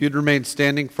You'd remain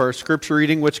standing for our scripture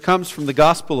reading, which comes from the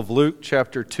Gospel of Luke,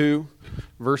 chapter 2,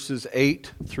 verses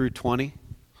 8 through 20.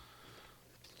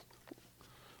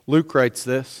 Luke writes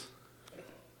this: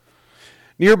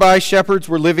 Nearby shepherds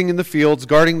were living in the fields,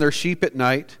 guarding their sheep at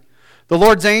night. The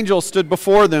Lord's angel stood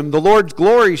before them. The Lord's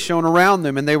glory shone around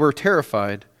them, and they were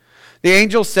terrified. The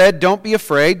angel said, "Don't be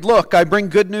afraid. Look, I bring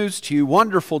good news to you,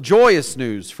 wonderful, joyous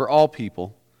news for all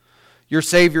people. Your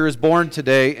Savior is born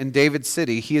today in David's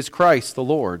city. He is Christ the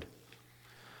Lord.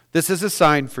 This is a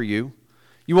sign for you.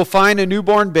 You will find a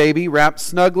newborn baby wrapped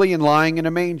snugly and lying in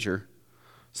a manger."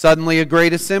 Suddenly a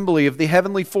great assembly of the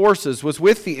heavenly forces was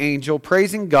with the angel,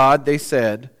 praising God. They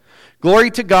said, "Glory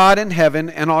to God in heaven,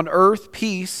 and on earth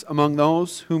peace among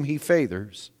those whom he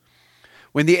favors."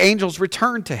 When the angels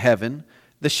returned to heaven,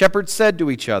 the shepherds said to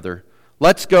each other,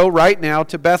 "Let's go right now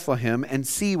to Bethlehem and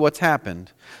see what's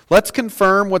happened. Let's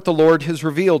confirm what the Lord has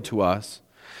revealed to us."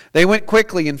 They went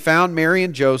quickly and found Mary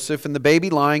and Joseph and the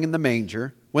baby lying in the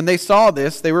manger. When they saw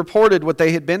this, they reported what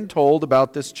they had been told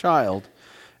about this child.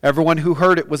 Everyone who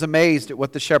heard it was amazed at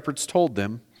what the shepherds told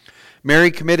them. Mary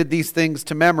committed these things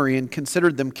to memory and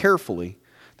considered them carefully.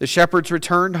 The shepherds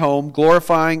returned home,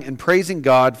 glorifying and praising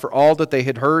God for all that they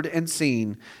had heard and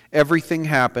seen. Everything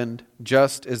happened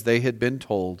just as they had been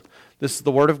told. This is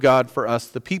the word of God for us,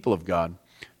 the people of God.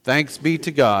 Thanks be to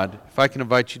God. If I can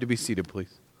invite you to be seated, please.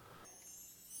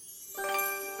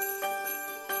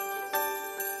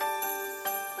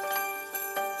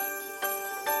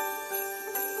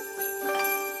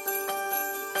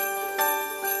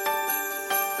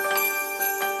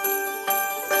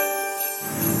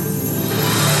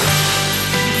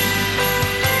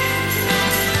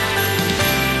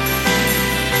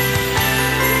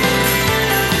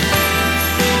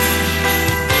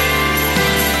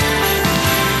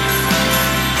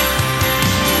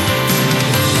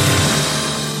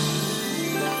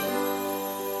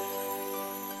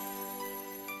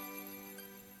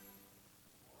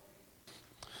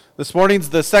 This morning's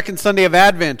the second Sunday of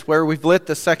Advent, where we've lit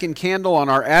the second candle on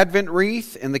our Advent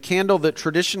wreath and the candle that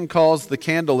tradition calls the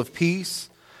candle of peace.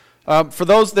 For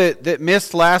those that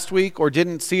missed last week or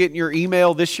didn't see it in your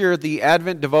email, this year the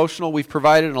Advent devotional, we've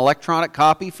provided an electronic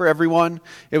copy for everyone.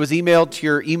 It was emailed to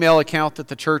your email account that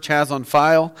the church has on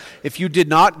file. If you did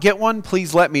not get one,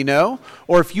 please let me know.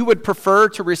 Or if you would prefer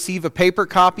to receive a paper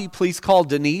copy, please call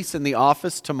Denise in the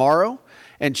office tomorrow,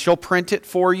 and she'll print it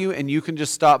for you, and you can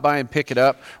just stop by and pick it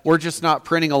up. We're just not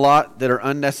printing a lot that are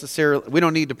unnecessary. We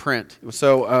don't need to print.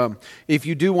 So if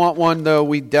you do want one, though,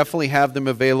 we definitely have them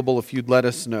available if you'd let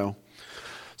us know.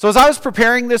 So as I was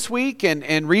preparing this week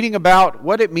and reading about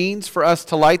what it means for us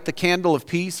to light the candle of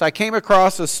peace, I came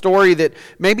across a story that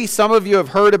maybe some of you have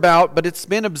heard about, but it's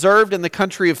been observed in the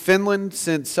country of Finland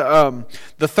since the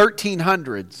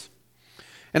 1300s.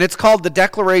 And it's called the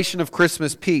Declaration of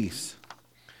Christmas Peace.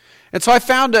 And so I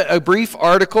found a brief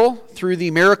article through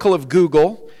the miracle of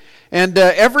Google. And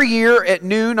every year at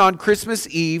noon on Christmas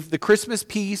Eve, the Christmas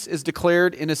peace is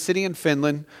declared in a city in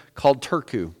Finland called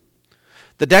Turku.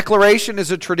 The declaration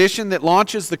is a tradition that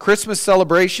launches the Christmas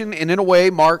celebration and in a way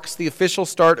marks the official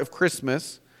start of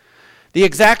Christmas. The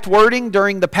exact wording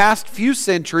during the past few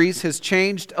centuries has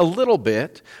changed a little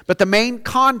bit, but the main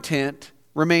content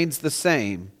remains the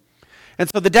same. And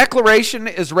so the declaration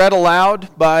is read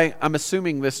aloud by, I'm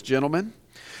assuming, this gentleman,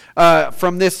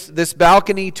 from this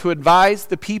balcony to advise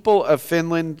the people of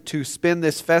Finland to spend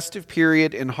this festive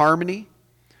period in harmony.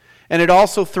 And it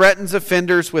also threatens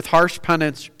offenders with harsh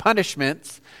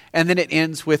punishments. And then it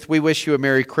ends with, "We wish you a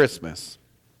Merry Christmas."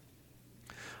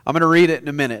 I'm going to read it in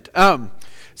a minute.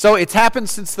 So it's happened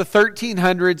since the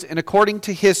 1300s, and according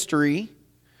to history,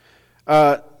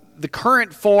 the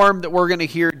current form that we're going to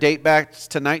hear date back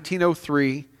to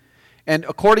 1903, and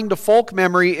according to folk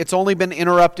memory, it's only been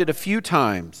interrupted a few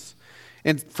times.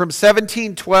 And from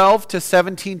 1712 to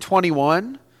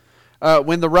 1721,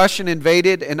 when the Russian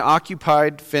invaded and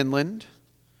occupied Finland.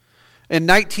 In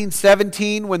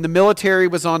 1917, when the military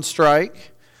was on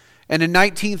strike. And in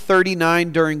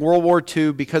 1939, during World War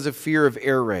II, because of fear of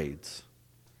air raids.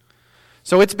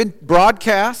 So it's been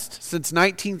broadcast since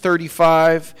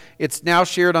 1935. It's now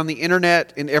shared on the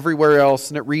internet and everywhere else,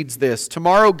 and it reads this: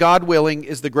 "Tomorrow, God willing,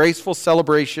 is the graceful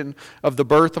celebration of the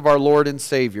birth of our Lord and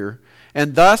Savior,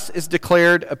 and thus is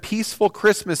declared a peaceful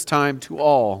Christmas time to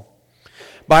all,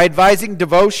 by advising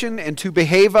devotion and to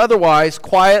behave otherwise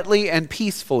quietly and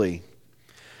peacefully.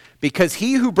 Because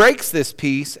he who breaks this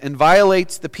peace and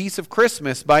violates the peace of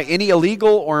Christmas by any illegal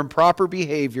or improper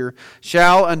behavior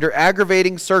shall, under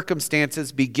aggravating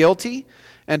circumstances, be guilty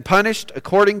and punished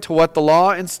according to what the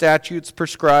law and statutes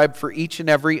prescribe for each and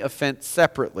every offense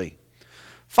separately.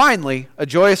 Finally, a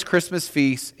joyous Christmas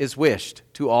feast is wished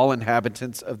to all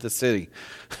inhabitants of the city.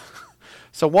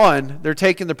 So one, they're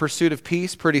taking the pursuit of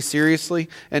peace pretty seriously.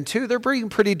 And two, they're being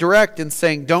pretty direct in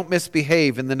saying, don't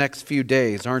misbehave in the next few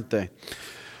days, aren't they?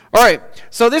 All right,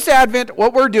 so this Advent,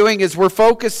 what we're doing is we're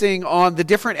focusing on the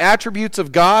different attributes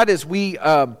of God as we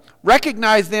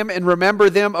recognize them and remember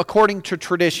them according to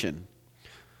tradition.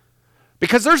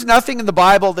 Because there's nothing in the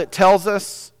Bible that tells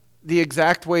us the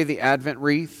exact way the Advent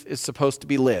wreath is supposed to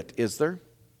be lit, is there?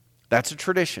 That's a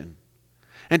tradition.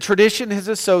 And tradition has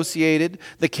associated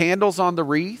the candles on the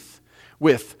wreath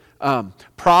with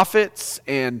prophets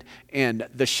and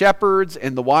the shepherds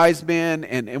and the wise men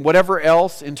and whatever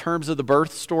else in terms of the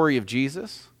birth story of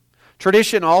Jesus.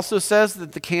 Tradition also says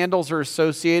that the candles are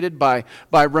associated by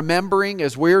remembering,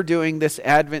 as we're doing this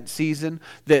Advent season,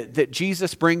 that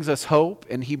Jesus brings us hope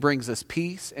and He brings us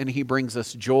peace and He brings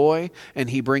us joy and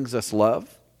He brings us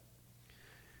love.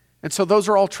 And so those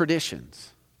are all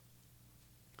traditions.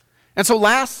 And so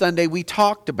last Sunday we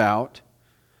talked about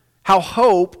how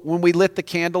hope, when we lit the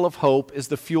candle of hope, is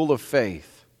the fuel of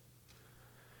faith.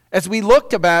 As we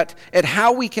looked at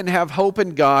how we can have hope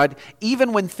in God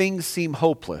even when things seem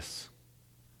hopeless.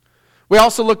 We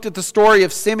also looked at the story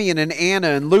of Simeon and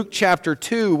Anna in Luke chapter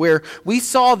 2, where we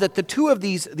saw that the two of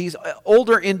these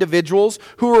older individuals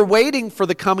who were waiting for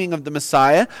the coming of the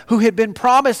Messiah, who had been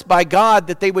promised by God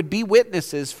that they would be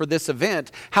witnesses for this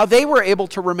event, how they were able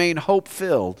to remain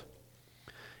hope-filled.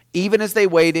 Even as they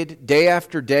waited day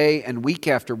after day and week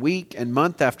after week and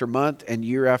month after month and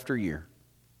year after year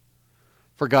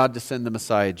for God to send the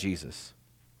Messiah Jesus.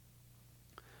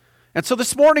 And so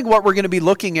this morning what we're going to be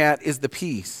looking at is the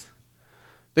peace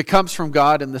that comes from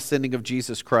God in the sending of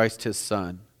Jesus Christ, His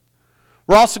Son.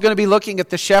 We're also going to be looking at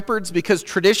the shepherds because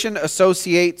tradition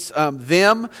associates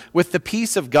them with the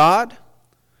peace of God.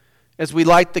 As we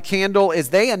light the candle, as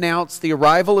they announce the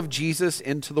arrival of Jesus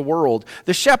into the world.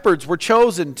 The shepherds were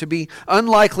chosen to be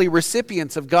unlikely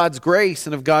recipients of God's grace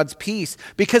and of God's peace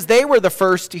because they were the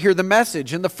first to hear the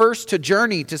message and the first to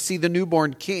journey to see the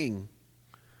newborn King.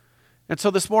 And so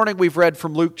this morning we've read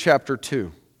from Luke chapter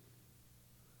 2.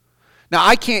 Now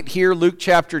I can't hear Luke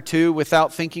chapter 2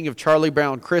 without thinking of Charlie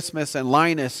Brown Christmas and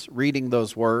Linus reading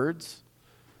those words.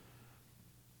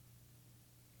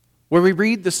 Where we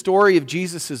read the story of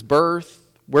Jesus' birth,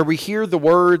 where we hear the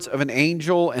words of an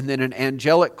angel and then an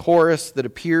angelic chorus that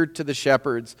appeared to the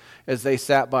shepherds as they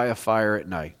sat by a fire at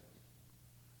night.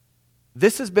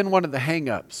 This has been one of the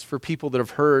hang-ups for people that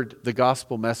have heard the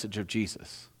gospel message of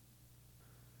Jesus.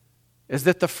 Is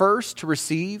that the first to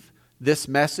receive this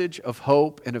message of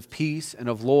hope and of peace and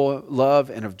of love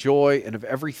and of joy and of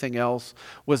everything else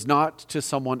was not to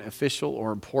someone official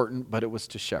or important, but it was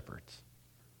to shepherds.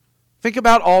 Think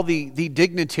about all the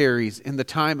dignitaries in the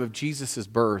time of Jesus'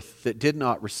 birth that did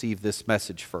not receive this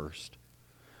message first.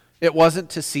 It wasn't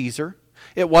to Caesar.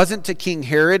 It wasn't to King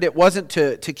Herod. It wasn't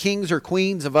to kings or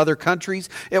queens of other countries.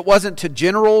 It wasn't to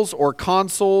generals or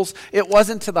consuls. It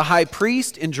wasn't to the high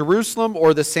priest in Jerusalem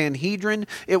or the Sanhedrin.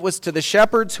 It was to the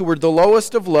shepherds who were the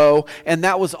lowest of low, and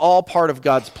that was all part of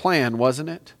God's plan, wasn't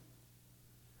it?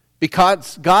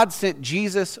 Because God sent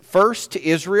Jesus first to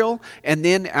Israel and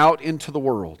then out into the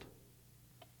world.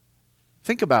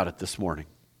 Think about it this morning.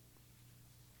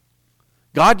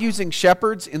 God using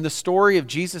shepherds in the story of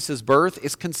Jesus' birth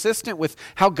is consistent with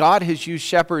how God has used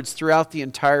shepherds throughout the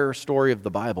entire story of the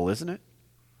Bible, isn't it?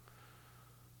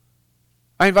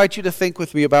 I invite you to think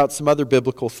with me about some other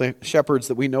biblical shepherds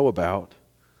that we know about.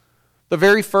 The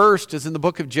very first is in the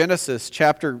book of Genesis,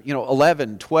 chapter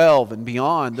 11, 12, and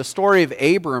beyond, the story of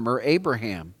Abram or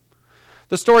Abraham.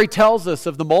 The story tells us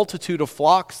of the multitude of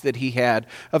flocks that he had,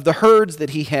 of the herds that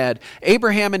he had.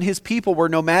 Abraham and his people were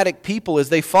nomadic people as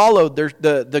they followed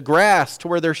the grass to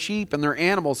where their sheep and their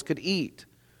animals could eat.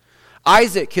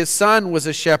 Isaac, his son, was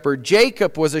a shepherd.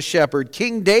 Jacob was a shepherd.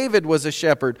 King David was a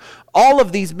shepherd. All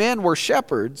of these men were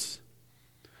shepherds.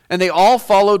 And they all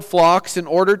followed flocks in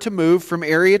order to move from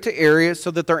area to area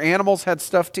so that their animals had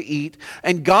stuff to eat.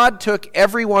 And God took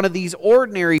every one of these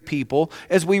ordinary people,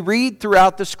 as we read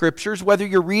throughout the scriptures, whether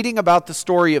you're reading about the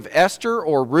story of Esther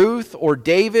or Ruth or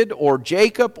David or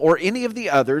Jacob or any of the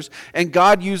others, and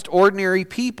God used ordinary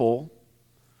people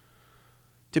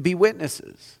to be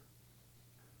witnesses.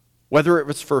 Whether it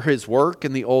was for His work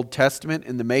in the Old Testament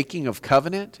in the making of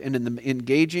covenant and in the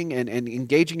engaging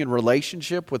in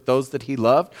relationship with those that He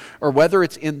loved, or whether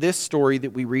it's in this story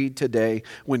that we read today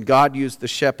when God used the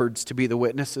shepherds to be the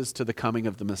witnesses to the coming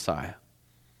of the Messiah.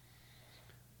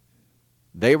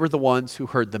 They were the ones who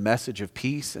heard the message of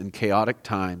peace in chaotic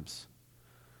times.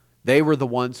 They were the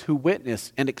ones who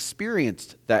witnessed and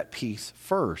experienced that peace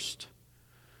first.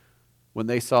 when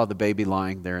they saw the baby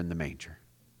lying there in the manger.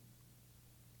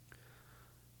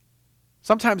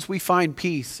 Sometimes we find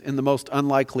peace in the most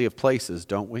unlikely of places,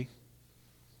 don't we?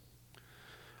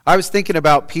 I was thinking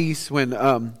about peace when,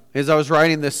 as I was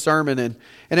writing this sermon, and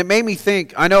it made me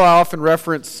think. I know I often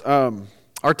reference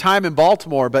our time in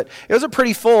Baltimore, but it was a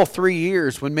pretty full 3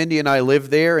 years when Mindy and I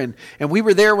lived there, and we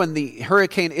were there when the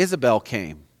Hurricane Isabel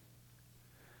came.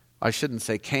 I shouldn't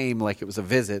say came like it was a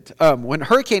visit. When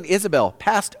Hurricane Isabel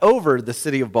passed over the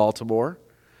city of Baltimore,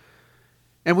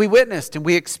 and we witnessed and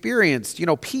we experienced,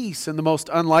 peace in the most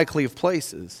unlikely of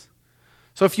places.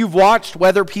 So if you've watched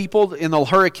weather people in the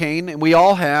hurricane, and we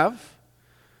all have,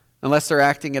 unless they're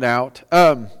acting it out,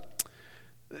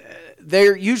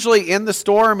 they're usually in the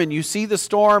storm, and you see the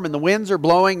storm, and the winds are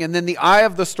blowing, and then the eye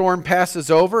of the storm passes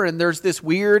over, and there's this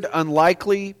weird,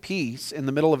 unlikely peace in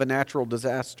the middle of a natural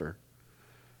disaster.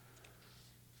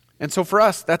 And so for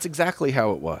us, that's exactly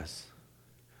how it was.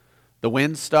 The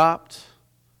wind stopped,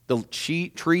 the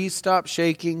trees stopped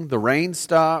shaking, the rain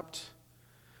stopped.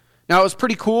 Now, it was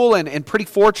pretty cool and pretty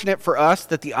fortunate for us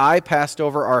that the eye passed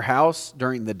over our house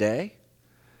during the day,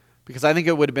 because I think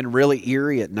it would have been really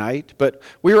eerie at night. But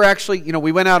we were actually,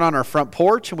 we went out on our front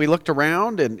porch and we looked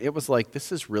around, and it was like,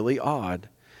 this is really odd.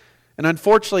 And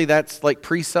unfortunately, that's like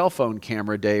pre-cell phone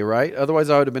camera day, right? Otherwise,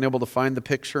 I would have been able to find the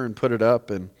picture and put it up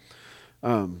and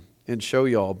show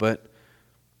y'all. But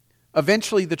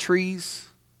eventually, the trees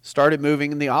started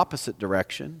moving in the opposite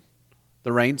direction.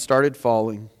 The rain started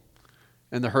falling,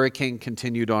 and the hurricane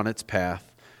continued on its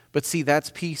path. But see, that's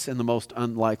peace in the most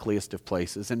unlikeliest of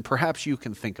places, and perhaps you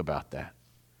can think about that.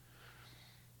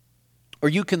 Or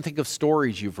you can think of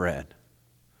stories you've read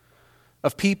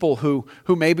of people who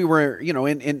maybe were,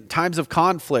 in times of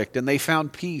conflict, and they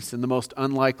found peace in the most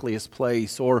unlikeliest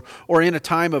place, or in a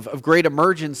time of great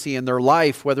emergency in their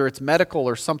life, whether it's medical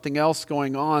or something else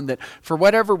going on, that for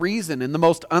whatever reason, in the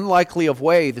most unlikely of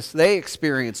ways, they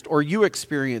experienced or you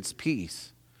experienced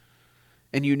peace.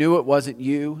 And you knew it wasn't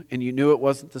you, and you knew it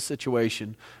wasn't the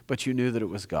situation, but you knew that it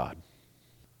was God.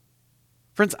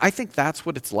 Friends, I think that's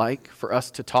what it's like for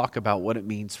us to talk about what it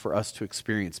means for us to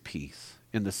experience peace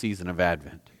in the season of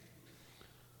Advent.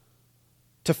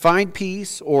 To find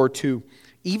peace, or to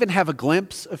even have a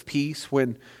glimpse of peace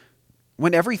when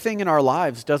everything in our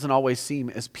lives doesn't always seem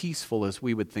as peaceful as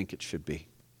we would think it should be.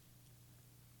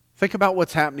 Think about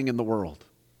what's happening in the world.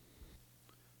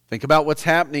 Think about what's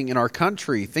happening in our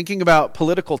country, thinking about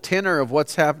political tenor of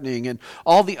what's happening and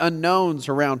all the unknowns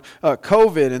around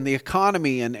COVID and the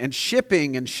economy and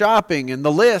shipping and shopping and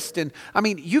the list. And I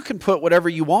mean, you can put whatever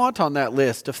you want on that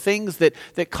list of things that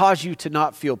cause you to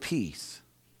not feel peace.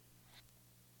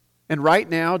 And right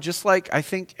now, just like I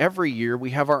think every year, we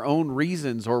have our own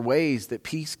reasons or ways that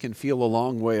peace can feel a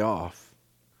long way off.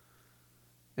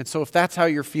 And so if that's how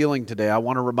you're feeling today, I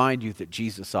want to remind you that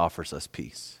Jesus offers us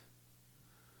peace.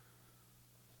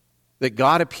 That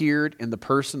God appeared in the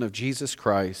person of Jesus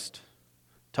Christ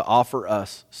to offer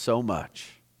us so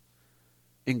much,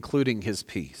 including His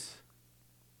peace.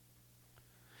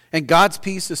 And God's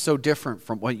peace is so different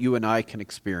from what you and I can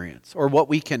experience, or what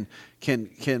we can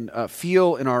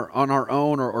feel on our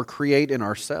own or create in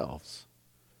ourselves.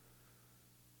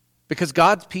 Because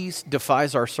God's peace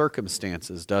defies our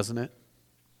circumstances, doesn't it?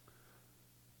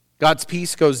 God's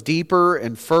peace goes deeper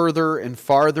and further and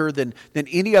farther than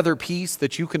any other peace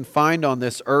that you can find on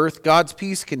this earth. God's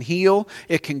peace can heal.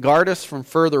 It can guard us from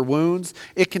further wounds.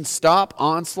 It can stop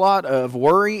onslaught of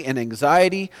worry and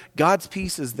anxiety. God's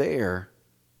peace is there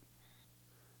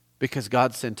because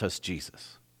God sent us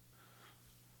Jesus.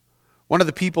 One of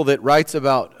the people that writes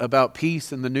about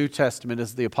peace in the New Testament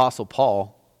is the Apostle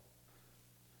Paul.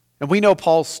 And we know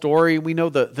Paul's story. We know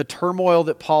the turmoil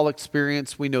that Paul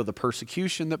experienced. We know the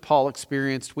persecution that Paul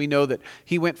experienced. We know that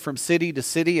he went from city to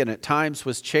city and at times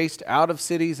was chased out of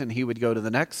cities, and he would go to the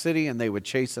next city and they would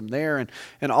chase him there,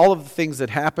 and all of the things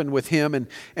that happened with him.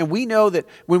 And we know that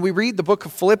when we read the book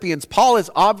of Philippians, Paul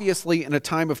is obviously in a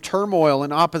time of turmoil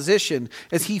and opposition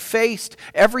as he faced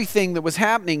everything that was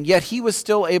happening, yet he was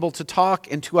still able to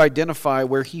talk and to identify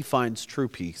where he finds true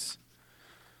peace.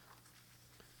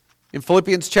 In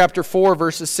Philippians chapter 4,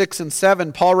 verses 6 and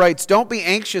 7, Paul writes, "Don't be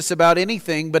anxious about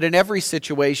anything, but in every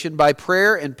situation, by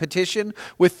prayer and petition,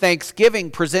 with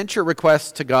thanksgiving, present your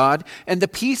requests to God, and the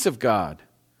peace of God,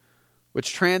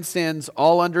 which transcends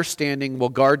all understanding, will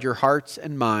guard your hearts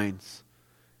and minds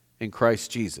in Christ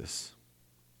Jesus."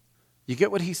 You get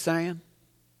what he's saying?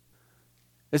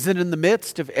 Is that in the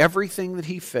midst of everything that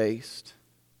he faced,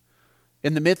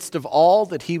 in the midst of all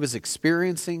that he was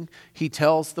experiencing, he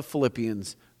tells the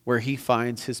Philippians where he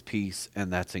finds his peace,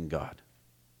 and that's in God.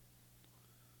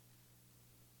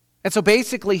 And so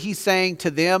basically he's saying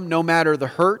to them, no matter the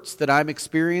hurts that I'm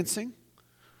experiencing,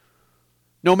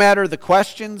 no matter the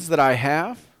questions that I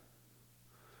have,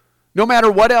 no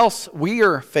matter what else we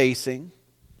are facing,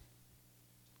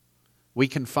 we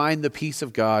can find the peace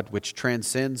of God which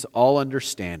transcends all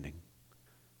understanding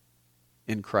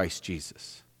in Christ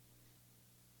Jesus.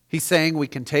 He's saying we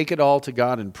can take it all to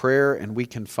God in prayer and we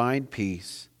can find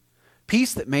peace.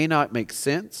 Peace that may not make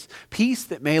sense, peace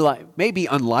that may be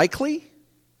unlikely,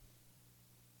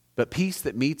 but peace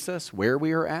that meets us where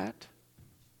we are at,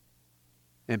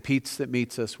 and peace that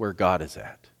meets us where God is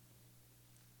at.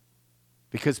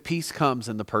 Because peace comes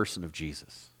in the person of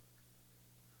Jesus.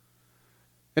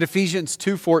 In Ephesians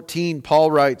 2:14, Paul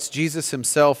writes, Jesus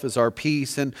himself is our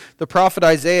peace. And the prophet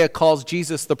Isaiah calls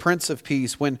Jesus the Prince of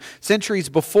Peace, when centuries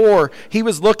before he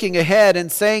was looking ahead and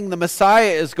saying the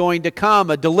Messiah is going to come,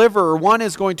 a deliverer, one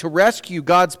is going to rescue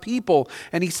God's people.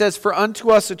 And he says, for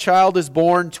unto us a child is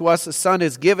born, to us a son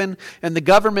is given, and the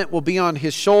government will be on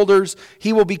his shoulders.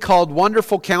 He will be called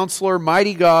Wonderful Counselor,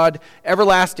 Mighty God,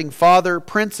 Everlasting Father,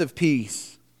 Prince of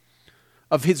Peace.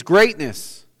 Of his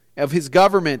greatness, of his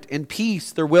government and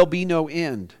peace there will be no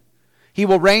end. He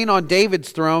will reign on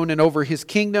David's throne and over his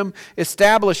kingdom,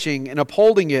 establishing and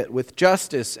upholding it with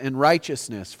justice and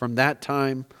righteousness from that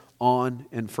time on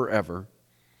and forever.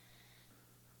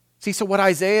 See, so what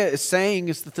Isaiah is saying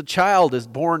is that the child is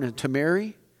born to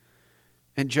Mary,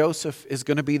 and Joseph is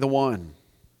going to be the one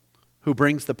who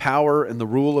brings the power and the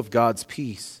rule of God's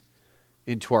peace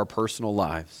into our personal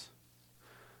lives.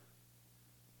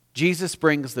 Jesus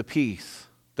brings the peace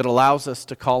that allows us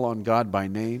to call on God by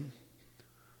name.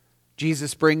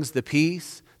 Jesus brings the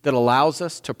peace that allows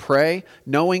us to pray,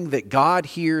 knowing that God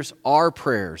hears our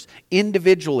prayers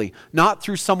individually, not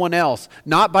through someone else,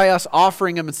 not by us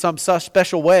offering them in some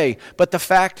special way, but the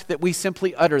fact that we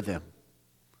simply utter them.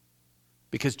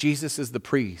 Because Jesus is the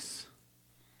priest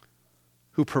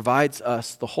who provides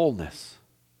us the wholeness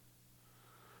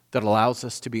that allows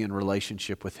us to be in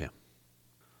relationship with Him.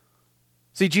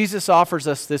 See, Jesus offers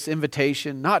us this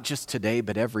invitation, not just today,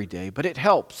 but every day. But it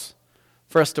helps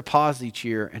for us to pause each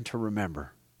year and to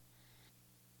remember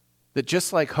that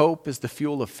just like hope is the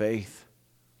fuel of faith,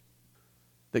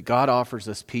 that God offers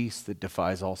us peace that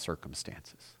defies all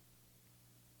circumstances.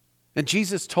 And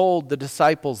Jesus told the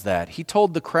disciples that. He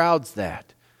told the crowds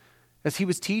that. As he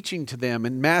was teaching to them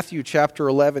in Matthew chapter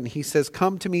 11, he says,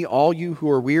 "Come to me, all you who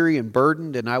are weary and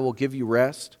burdened, and I will give you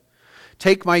rest.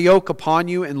 Take my yoke upon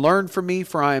you and learn from me,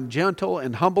 for I am gentle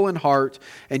and humble in heart,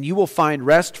 and you will find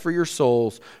rest for your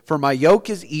souls. For my yoke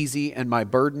is easy and my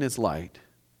burden is light."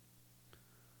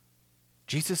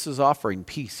 Jesus is offering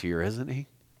peace here, isn't he?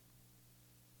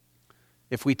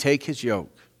 If we take his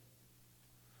yoke,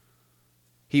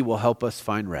 he will help us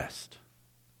find rest.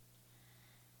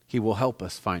 He will help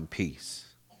us find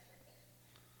peace.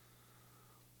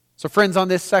 So friends, on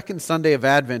this second Sunday of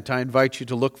Advent, I invite you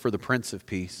to look for the Prince of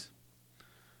Peace.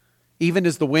 Even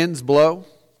as the winds blow,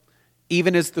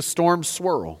 even as the storms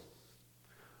swirl,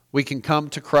 we can come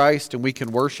to Christ and we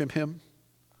can worship him.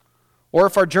 Or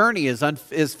if our journey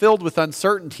is filled with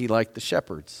uncertainty like the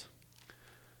shepherds,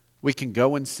 we can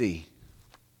go and see,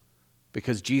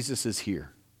 because Jesus is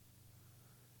here.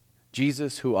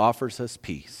 Jesus who offers us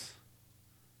peace.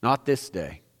 Not this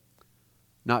day,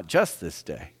 not just this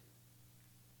day,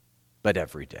 but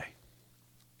every day.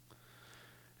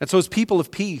 And so as people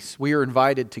of peace, we are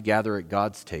invited to gather at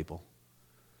God's table,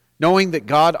 knowing that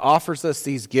God offers us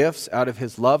these gifts out of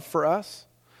his love for us,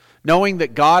 knowing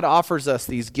that God offers us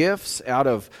these gifts out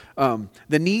of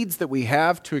the needs that we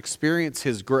have to experience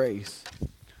his grace.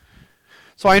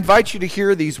 So I invite you to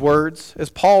hear these words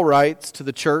as Paul writes to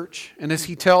the church and as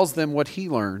he tells them what he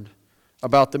learned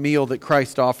about the meal that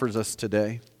Christ offers us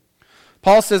today.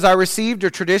 Paul says, "I received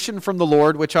a tradition from the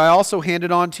Lord, which I also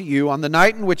handed on to you. On the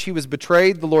night in which he was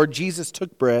betrayed, the Lord Jesus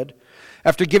took bread.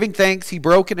 After giving thanks, he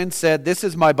broke it and said, 'This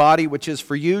is my body, which is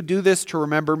for you. Do this to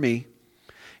remember me.'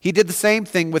 He did the same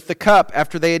thing with the cup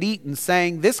after they had eaten,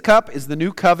 saying, 'This cup is the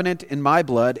new covenant in my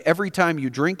blood. Every time you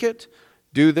drink it,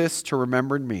 do this to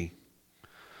remember me.'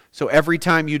 So every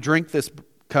time you drink this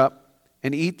cup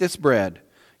and eat this bread,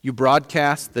 you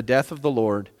broadcast the death of the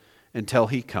Lord until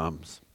he comes.